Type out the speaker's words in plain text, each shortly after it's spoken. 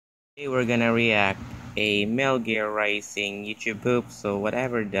Today we're gonna react a Male Gear Rising YouTube poop, so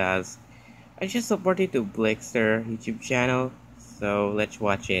whatever it does. I just supported to Blixter YouTube channel, so let's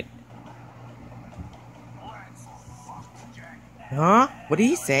watch it. Huh? What did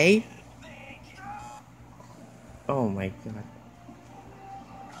he say? Oh my god.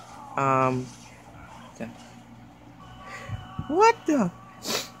 What the?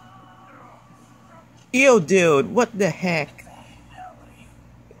 Ew, dude, what the heck?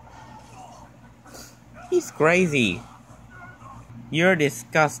 He's crazy. You're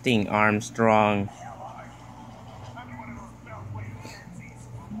disgusting, Armstrong.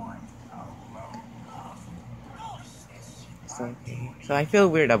 So I feel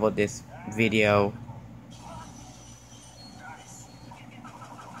weird about this video.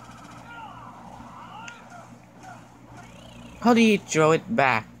 How do you throw it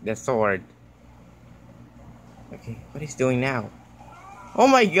back, the sword? Okay, what he's doing now? Oh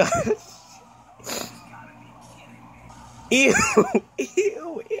my god! Ew!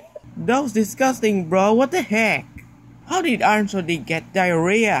 Ew! That was disgusting, bro. What the heck? How did Armstrong get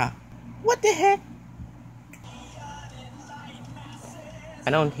diarrhea? What the heck? I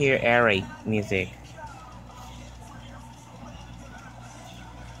don't hear airy music.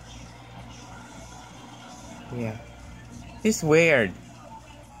 Yeah. It's weird.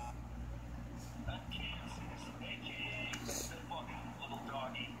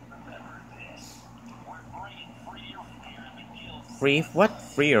 Free? What?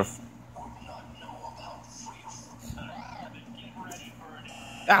 Free or...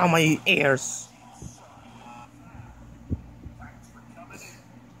 Ow, my ears!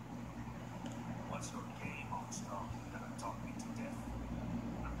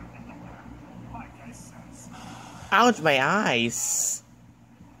 Ouch, my eyes!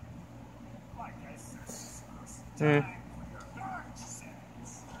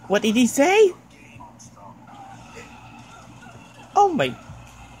 What did he say? Oh my...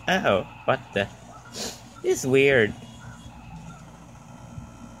 Oh, what the... This is weird.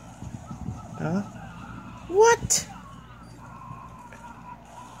 Huh? What?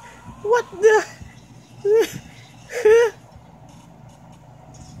 What the...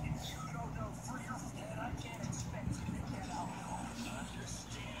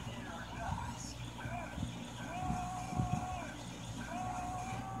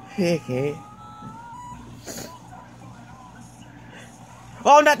 Okay.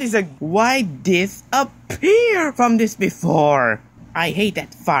 Oh, that is a... Why this appear from this before? I hate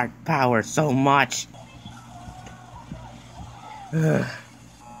that fart power so much.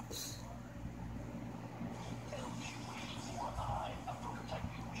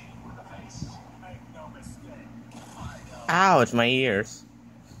 Ouch, my ears.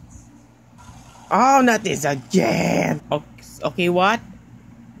 Oh, not this again. Okay, what?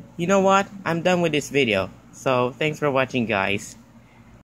 You know what? I'm done with this video. So, thanks for watching, guys.